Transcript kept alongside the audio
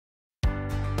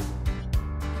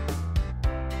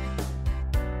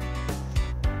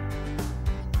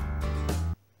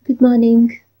Good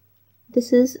morning.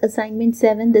 This is assignment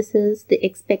 7. This is the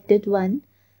expected one.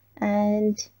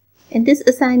 And in this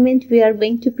assignment, we are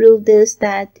going to prove this,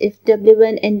 that if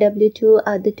W1 and W2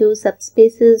 are the two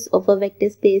subspaces of a vector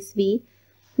space V,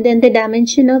 then the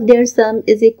dimension of their sum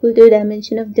is equal to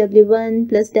dimension of W1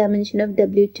 plus dimension of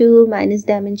W2 minus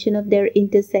dimension of their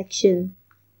intersection.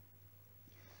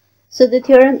 So the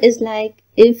theorem is like,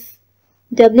 if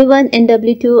W1 and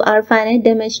W2 are finite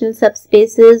dimensional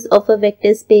subspaces of a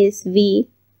vector space V,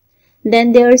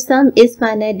 then their sum is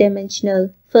finite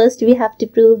dimensional. First, we have to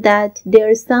prove that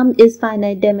their sum is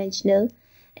finite dimensional,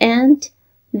 and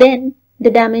then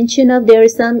the dimension of their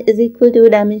sum is equal to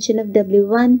dimension of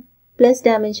W1 plus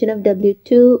dimension of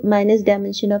W2 minus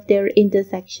dimension of their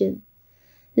intersection.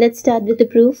 Let's start with the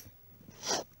proof.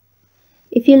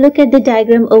 If you look at the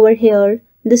diagram over here,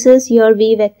 this is your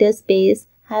V vector space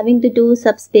having the two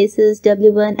subspaces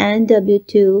W1 and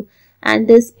W2, and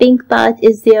this pink part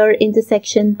is their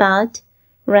intersection part,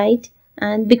 right?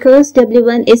 And because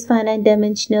W1 is finite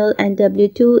dimensional and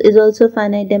W2 is also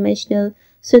finite dimensional,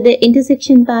 so the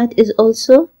intersection part is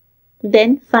also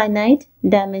then finite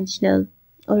dimensional.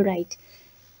 Alright.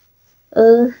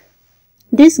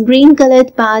 This green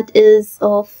colored part is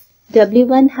of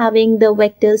W1 having the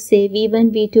vectors say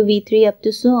V1, V2, V3 up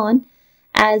to so on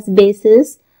as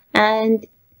bases, and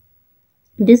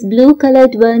this blue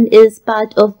colored one is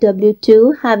part of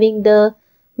W2 having the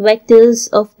vectors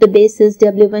of the bases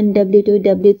W1, W2,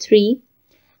 W3.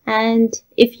 And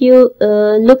if you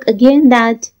look again,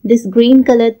 that this green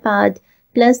colored part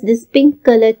plus this pink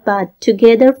colored part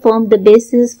together form the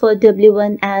basis for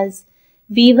W1 as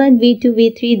V1, V2,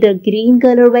 V3, the green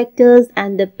color vectors,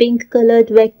 and the pink colored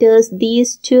vectors.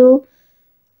 These two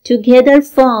together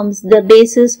forms the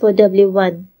basis for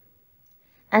W1.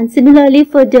 And similarly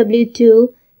for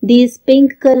W2, these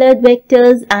pink colored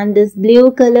vectors and this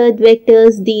blue colored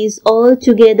vectors, these all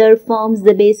together forms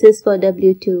the basis for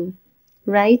W2.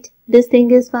 Right? This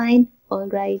thing is fine?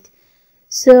 Alright.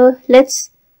 So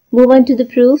let's move on to the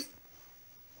proof.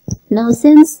 Now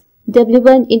since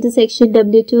W1 intersection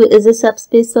W2 is a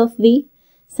subspace of V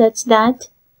such that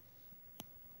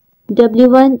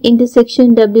W1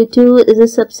 intersection W2 is a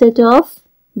subset of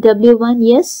W1,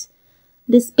 yes.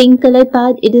 This pink colored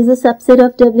part, it is a subset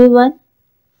of W1,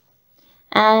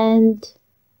 and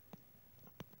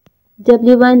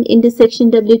W1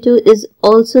 intersection W2 is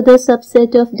also the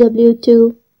subset of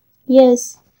W2,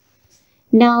 yes.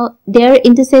 Now their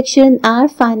intersection are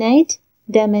finite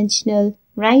dimensional,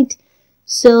 right?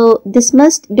 So this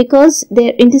must, because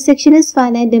their intersection is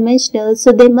finite dimensional,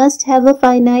 so they must have a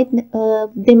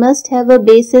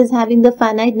basis having the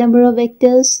finite number of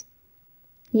vectors,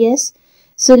 yes.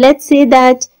 So let's say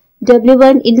that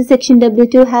W1 intersection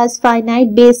W2 has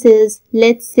finite bases,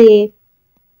 let's say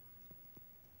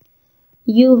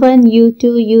U1, U2,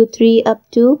 U3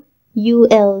 up to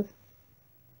UL.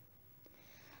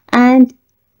 And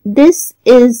this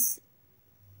is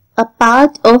a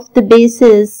part of the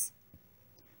basis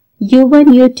U1,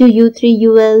 U2, U3,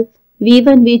 UL,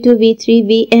 V1, V2, V3,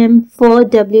 Vm for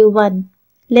W1.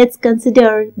 Let's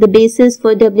consider the basis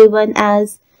for W1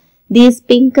 as these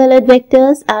pink colored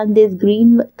vectors and these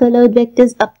green colored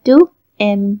vectors up to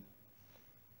M.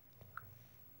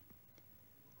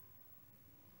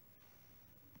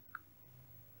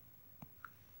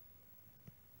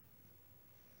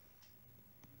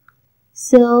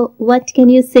 So what can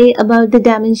you say about the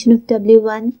dimension of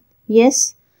W1?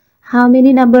 Yes. How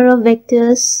many number of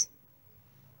vectors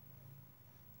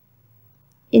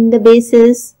in the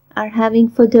basis are having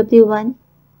for W1?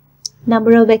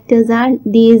 Number of vectors are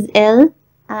these L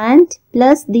and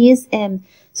plus these M.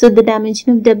 So the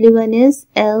dimension of W1 is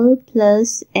L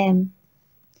plus M.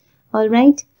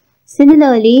 Alright.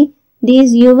 Similarly,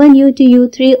 these U1, U2,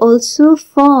 U3 also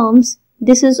forms,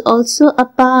 this is also a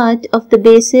part of the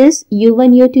basis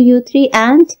U1, U2, U3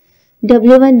 and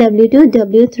W1, W2,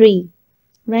 W3.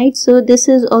 Right. So this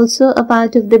is also a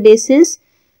part of the basis.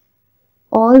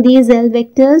 All these L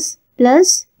vectors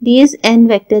plus these N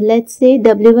vector, let's say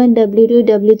W1, W2,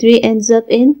 W3 ends up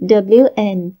in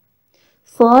Wn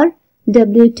for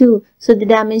W2. So the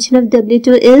dimension of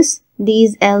W2 is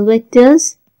these L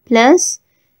vectors plus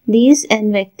these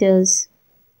N vectors.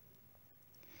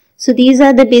 So these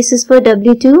are the basis for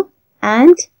W2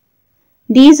 and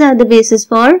these are the basis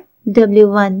for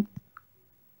W1.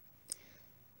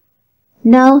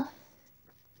 Now,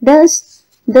 thus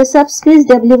the subspace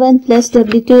W1 plus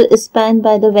W2 is spanned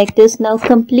by the vectors. Now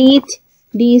complete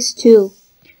these two.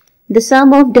 The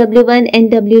sum of W1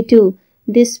 and W2,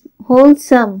 this whole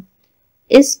sum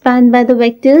is spanned by the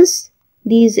vectors,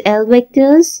 these L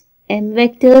vectors, M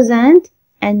vectors and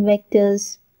N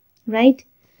vectors, right?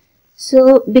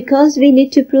 So because we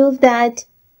need to prove that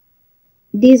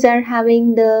these are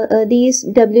having the these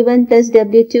W1 plus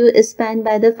W2 is spanned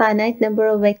by the finite number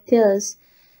of vectors,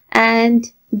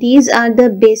 and these are the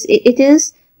base.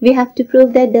 We have to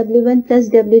prove that W1 plus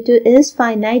W2 is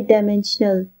finite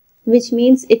dimensional, which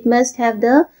means it must have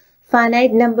the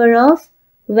finite number of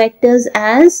vectors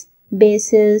as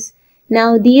bases.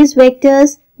 Now these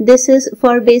vectors, this is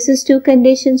for basis, two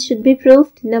conditions should be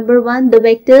proved. Number one, the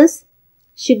vectors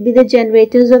should be the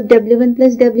generators of W1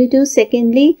 plus W2.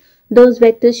 Secondly, those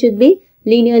vectors should be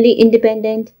linearly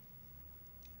independent.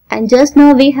 And just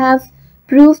now we have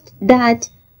proved that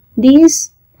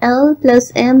these L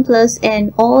plus M plus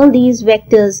N, all these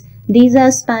vectors, these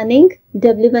are spanning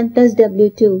W1 plus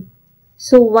W2.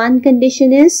 So one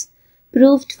condition is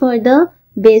proved for the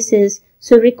bases.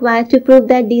 So required to prove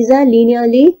that these are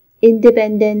linearly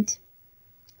independent.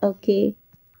 Okay.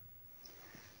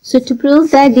 So to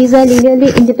prove that these are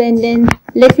linearly independent,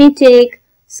 let me take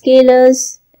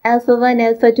scalars alpha 1,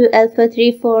 alpha 2, alpha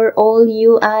 3 for all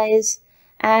ui's,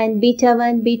 and beta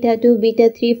 1, beta 2,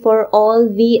 beta 3 for all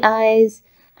vi's,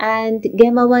 and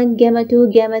gamma 1, gamma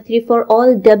 2, gamma 3 for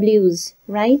all w's,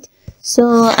 right?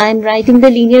 So I'm writing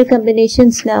the linear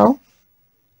combinations now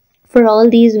for all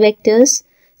these vectors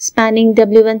spanning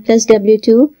W1 plus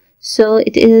W2. So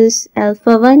it is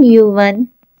alpha 1 u1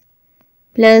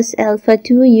 plus alpha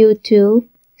 2 u2,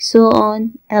 so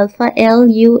on, alpha l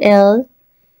ul,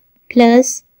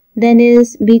 plus then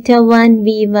is beta 1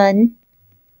 v1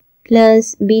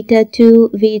 plus beta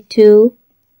 2 v2,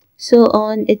 so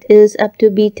on, it is up to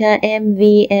beta m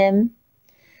vm,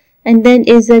 and then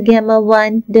is a gamma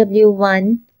 1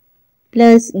 w1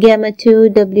 plus gamma 2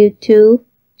 w2,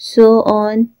 so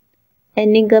on,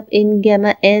 ending up in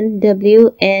gamma n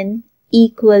wn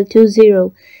equal to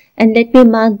 0. And let me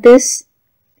mark this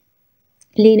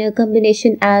linear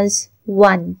combination as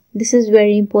 1. This is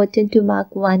very important to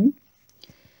mark 1.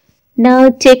 Now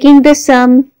taking the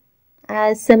sum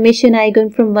as summation I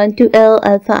going from 1 to L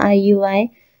alpha I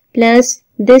ui, plus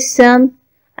this sum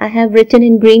I have written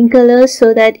in green color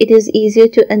so that it is easier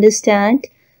to understand.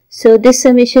 So this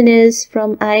summation is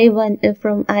from I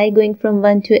going from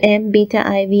 1 to M beta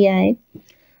ivi,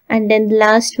 and then the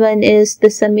last one is the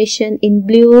summation in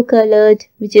blue colored,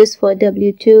 which is for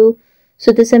W2.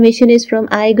 So the summation is from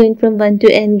I going from 1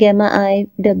 to N gamma I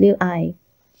wi.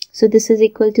 So this is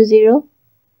equal to 0.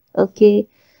 Okay.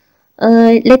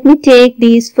 Let me take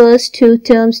these first two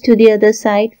terms to the other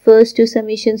side, first two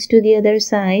summations to the other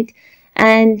side,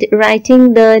 and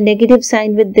writing the negative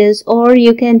sign with this, or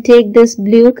you can take this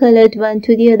blue colored one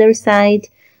to the other side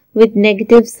with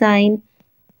negative sign.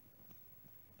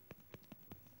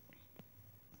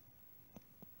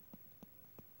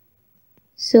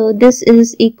 So this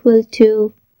is equal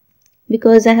to,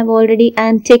 because I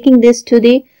am taking this to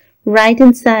the right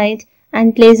hand side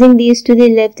and placing these to the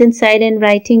left hand side and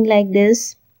writing like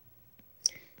this.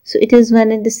 So it is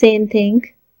one and the same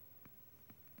thing.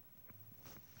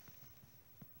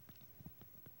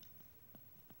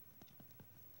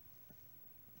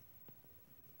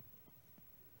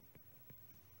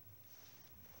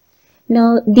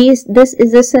 Now this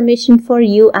is a summation for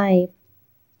ui,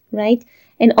 right?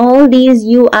 And all these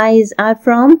ui's are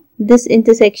from this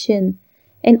intersection,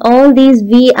 and all these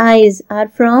vi's are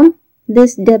from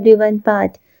this W1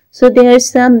 part. So there are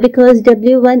some, because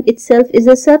W1 itself is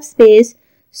a subspace,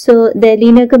 so the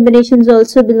linear combinations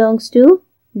also belongs to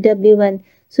W1.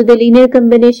 So the linear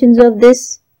combinations of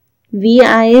this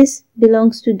vi's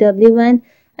belongs to W1,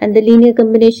 and the linear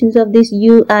combinations of these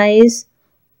ui's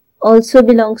also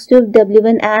belongs to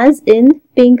W1, as in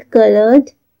pink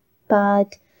colored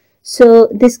part. So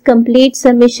this complete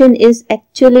summation is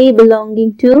actually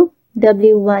belonging to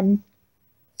W1,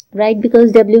 right?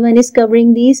 Because W1 is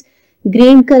covering these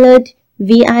green colored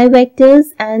vi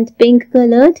vectors and pink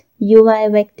colored ui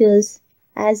vectors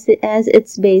as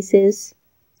its basis.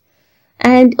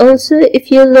 And also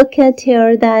if you look at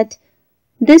here that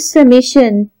this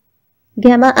summation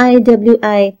gamma I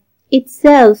wi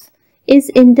itself is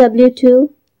in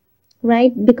W2,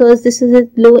 right? Because this is a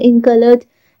blue in colored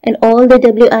and all the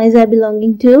wi's are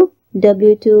belonging to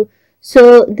W2.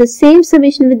 So the same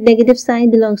summation with negative sign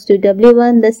belongs to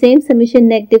W1. The same summation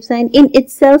negative sign in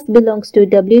itself belongs to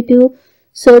W2.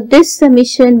 So this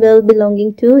summation will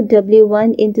belonging to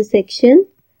W1 intersection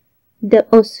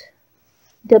W1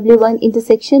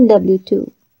 intersection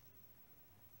W2.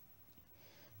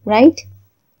 Right?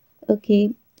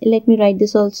 Okay, let me write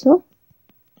this also.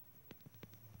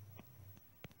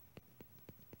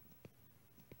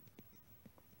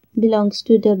 Belongs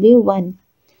to W1,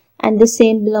 and the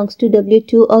same belongs to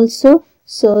W2 also,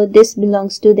 so this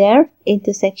belongs to their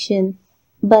intersection.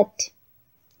 but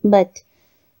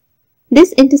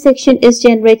this intersection is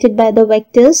generated by the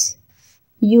vectors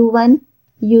u1,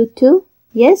 u2.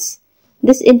 Yes,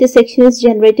 this intersection is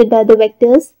generated by the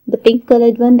vectors, the pink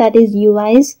colored one, that is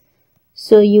ui's.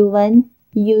 So u1,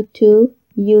 u2,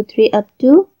 u3 up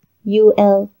to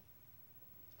ul,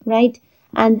 right?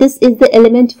 And this is the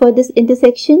element for this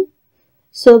intersection.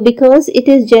 So because it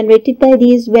is generated by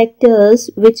these vectors,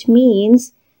 which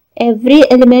means every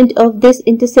element of this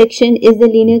intersection is the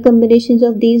linear combinations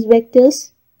of these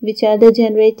vectors, which are the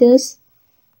generators.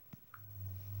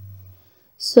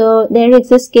 So there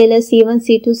exists scalar C1,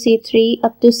 C2, C3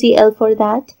 up to Cl for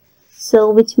that. So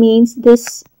which means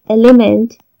this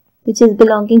element which is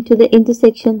belonging to the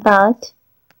intersection part,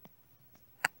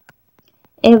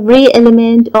 every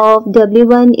element of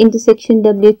W1 intersection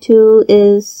W2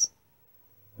 is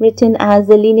written as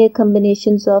the linear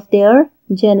combinations of their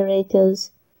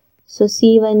generators. So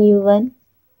C1 U1,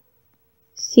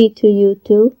 C2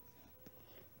 U2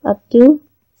 up to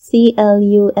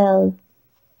Cl Ul.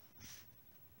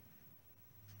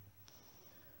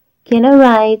 Can I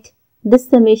write this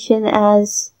summation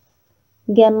as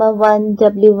gamma 1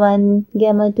 W1,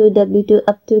 gamma 2 W2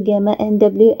 up to gamma n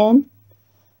Wn,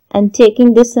 and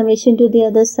taking this summation to the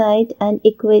other side and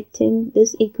equating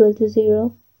this equal to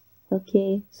 0?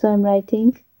 Okay, so I'm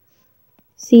writing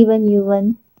C1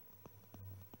 U1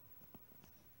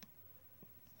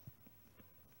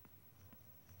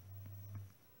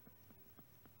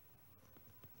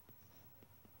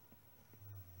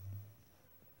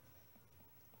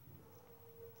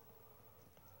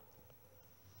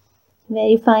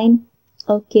 very fine.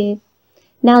 Okay,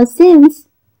 now since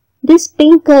this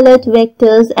pink colored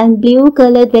vectors and blue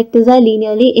colored vectors are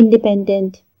linearly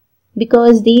independent,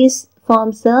 because these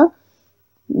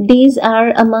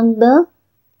are among the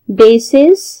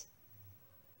bases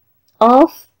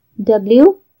of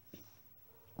W1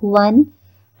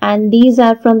 and these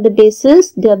are from the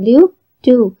basis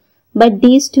W2, but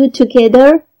these two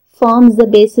together forms the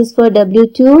basis for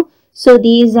W2, so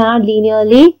these are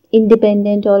linearly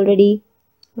independent already,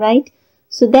 right?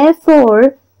 So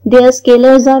therefore their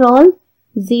scalars are all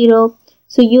 0.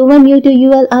 So U1, U2,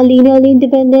 UL are linearly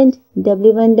independent,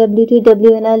 W1, W2,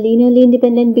 Wn are linearly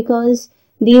independent because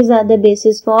these are the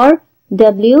basis for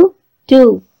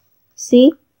W2.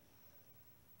 See,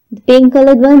 the pink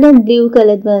colored ones and blue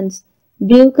colored ones.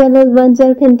 Blue colored ones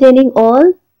are containing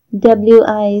all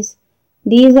Wi's.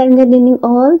 These are containing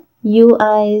all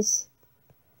Ui's.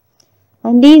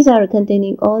 And these are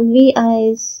containing all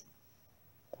Vi's.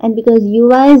 And because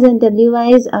Ui's and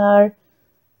Wi's are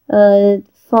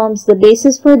forms the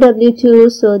basis for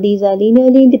W2, so these are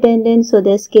linearly independent, so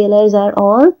their scalars are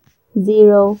all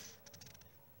 0.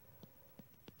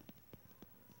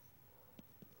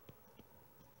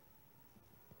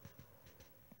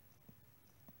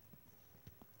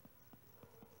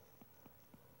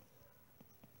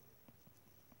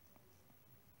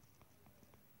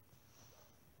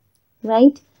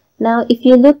 Right? Now if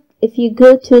you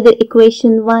go to the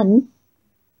equation 1,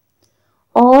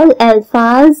 all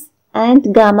alphas and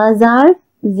gammas are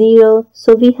 0.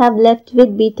 So we have left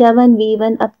with beta 1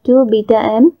 V1 up to beta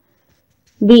m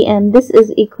Vm. This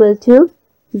is equal to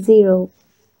 0.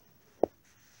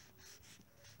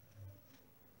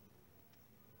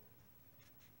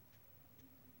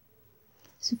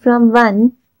 So from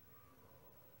 1,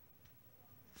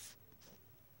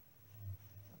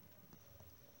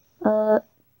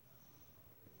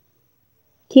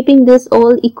 keeping this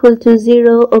all equal to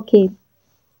 0, okay.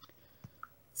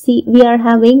 See, we are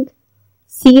having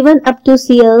C1 up to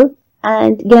Cl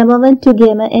and gamma 1 to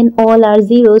gamma n all are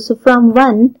 0. So from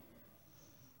 1,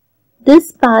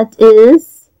 this part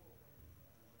is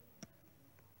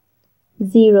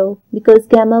 0 because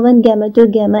gamma 1, gamma 2,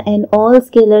 gamma n all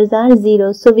scalars are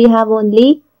 0. So we have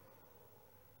only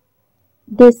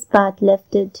this part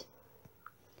left it.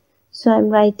 So I'm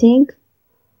writing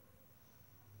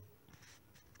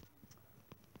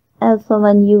alpha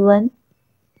 1 U1,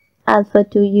 alpha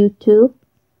 2 U2,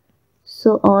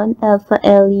 so on, alpha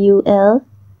L UL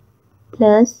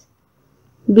plus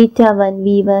beta 1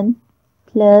 V1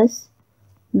 plus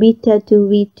beta 2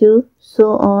 V2,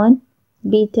 so on,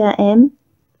 beta M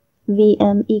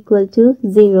Vm equal to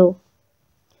 0.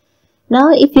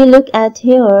 Now if you look at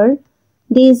here,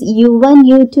 these U1,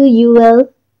 U2,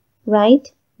 UL, right?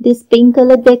 These pink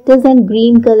colored vectors and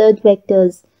green colored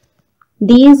vectors.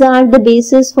 These are the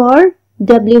basis for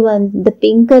W1, the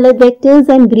pink colored vectors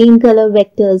and green colored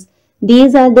vectors.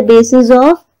 These are the basis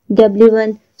of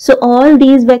W1. So all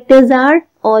these vectors are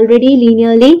already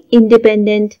linearly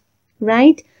independent,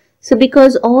 right? So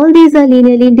because all these are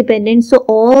linearly independent, so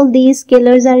all these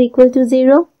scalars are equal to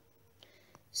 0.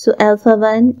 So alpha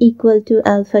 1 equal to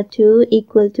alpha 2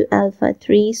 equal to alpha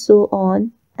 3, so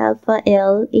on. Alpha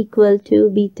L equal to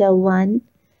beta 1,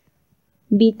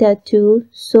 beta 2,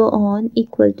 so on,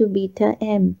 equal to beta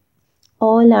M.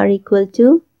 All are equal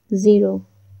to 0.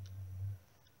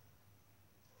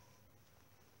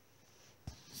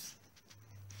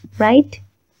 Right?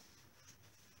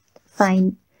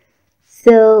 Fine.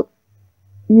 So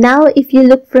now if you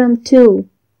look from 2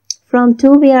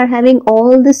 we are having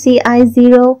all the Ci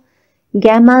 0,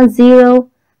 gamma 0,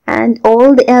 and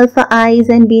all the alpha i's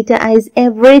and beta i's,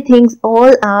 everything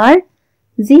all are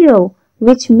 0,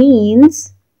 which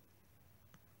means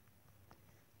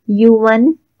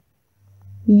U1,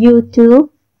 U2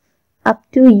 up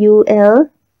to UL,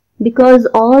 because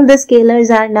all the scalars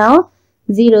are now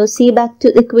 0. See back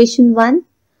to equation 1.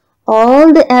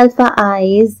 All the alpha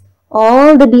i's,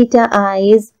 all the beta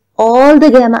i's, all the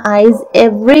gamma i's,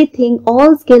 everything,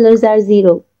 all scalars are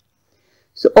 0.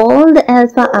 So all the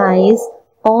alpha i's,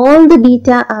 all the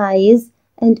beta i's,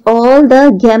 and all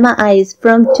the gamma i's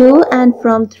from 2 and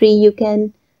from 3, you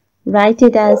can write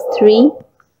it as 3.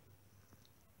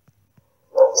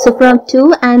 So from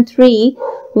 2 and 3,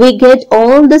 we get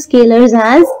all the scalars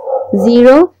as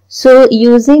 0. So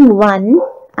using 1,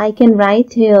 I can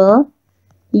write here,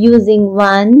 using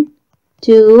 1,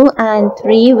 2 and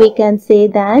 3, we can say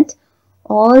that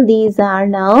all these are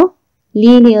now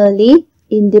linearly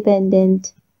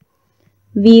independent.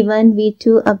 V1,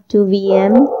 V2 up to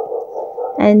Vm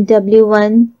and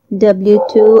W1,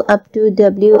 W2 up to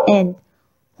Wn.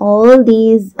 All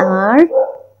these are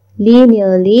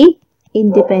linearly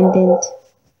independent.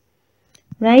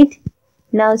 Right?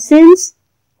 Now since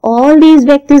all these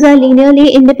vectors are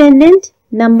linearly independent,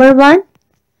 number 1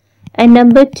 and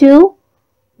number 2,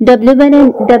 W1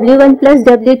 and W1 plus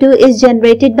W2 is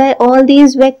generated by all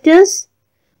these vectors,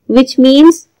 which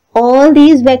means all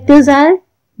these vectors are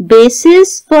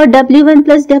basis for W1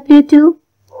 plus W2.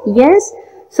 Yes,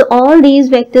 so all these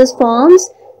vectors forms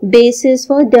basis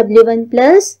for W1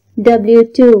 plus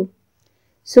W2.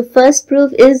 So first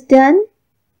proof is done.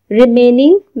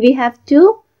 Remaining we have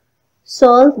to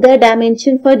solve the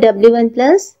dimension for W1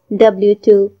 plus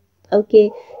W2.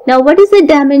 Okay. Now what is the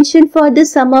dimension for the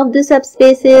sum of the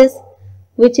subspaces,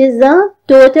 which is the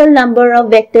total number of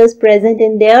vectors present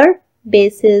in their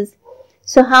bases.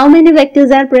 So how many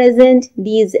vectors are present?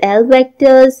 These L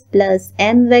vectors plus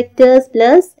M vectors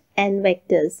plus N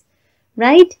vectors.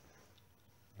 Right?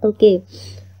 Okay.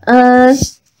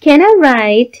 Can I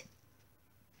write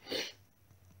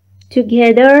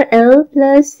together L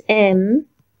plus M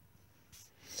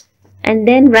and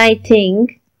then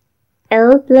writing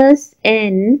L plus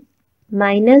N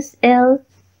minus L?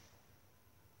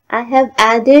 I have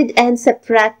added and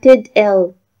subtracted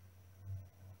L.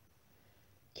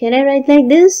 Can I write like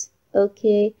this?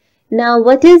 Okay. Now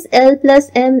what is L plus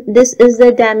M? This is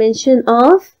the dimension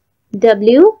of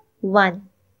W1.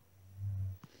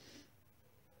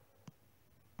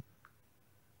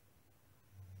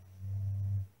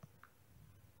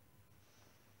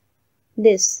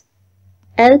 This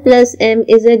L plus M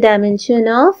is a dimension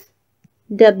of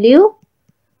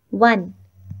W1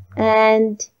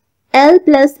 and L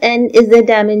plus N is the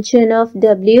dimension of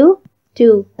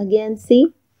W2. Again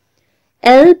see,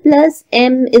 L plus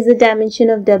M is the dimension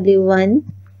of W1,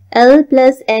 L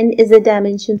plus N is the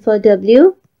dimension for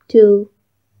W2.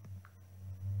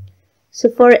 So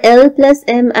for L plus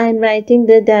M, I am writing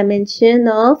the dimension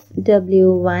of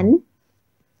W1.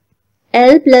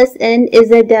 L plus N is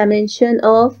the dimension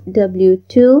of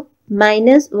W2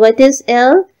 minus what is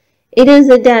L? It is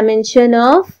the dimension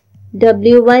of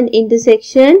W1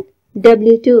 intersection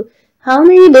W2. How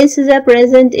many bases are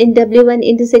present in W1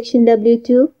 intersection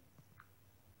W2?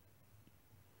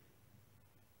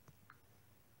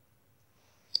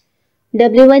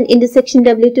 W1 intersection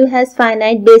W2 has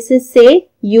finite bases, say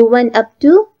U1 up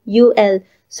to UL.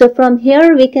 So from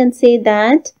here we can say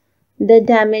that the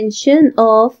dimension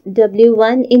of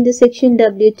W1 intersection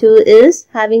W2 is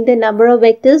having the number of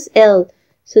vectors L.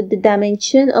 So the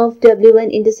dimension of W1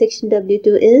 intersection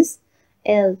W2 is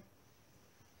L.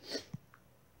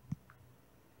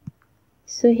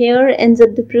 So here ends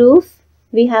up the proof.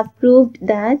 We have proved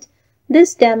that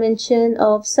this dimension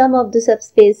of sum of the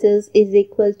subspaces is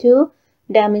equal to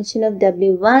dimension of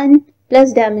W1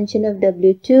 plus dimension of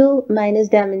W2 minus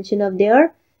dimension of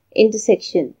their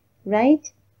intersection,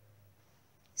 right?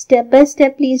 Step by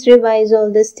step, please revise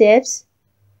all the steps.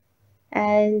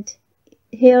 And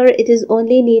here it is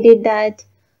only needed that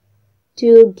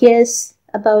to guess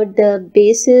about the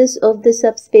basis of the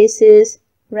subspaces,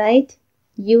 right?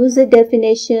 Use the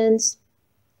definitions,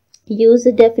 use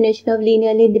the definition of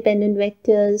linearly independent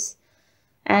vectors,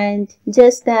 and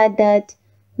just that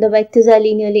the vectors are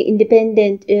linearly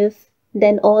independent if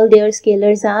then all their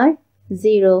scalars are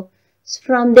 0. So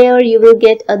from there you will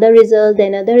get other result,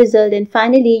 then other result, and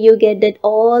finally you get that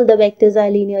all the vectors are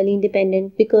linearly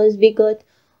independent because we got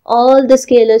all the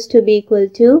scalars to be equal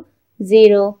to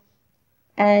 0,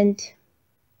 and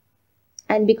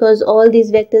because all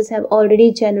these vectors have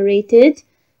already generated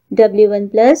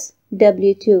W1 plus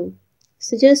W2.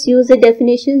 So just use the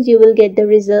definitions, you will get the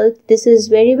result. This is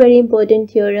very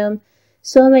important theorem.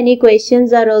 So many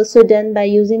questions are also done by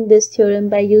using this theorem,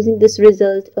 by using this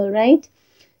result. Alright.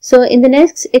 So in the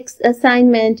next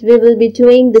assignment, we will be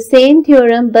doing the same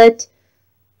theorem, but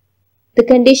the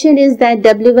condition is that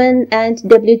W1 and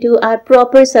W2 are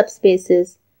proper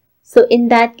subspaces. So in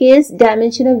that case,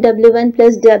 dimension of W1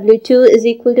 plus W2 is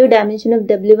equal to dimension of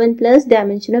W1 plus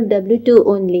dimension of W2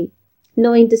 only.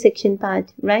 No intersection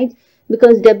part, right?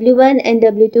 Because W1 and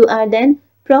W2 are then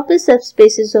proper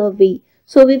subspaces of V.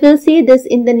 So we will see this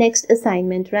in the next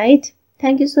assignment, right?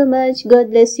 Thank you so much.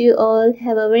 God bless you all.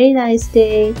 Have a very nice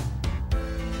day.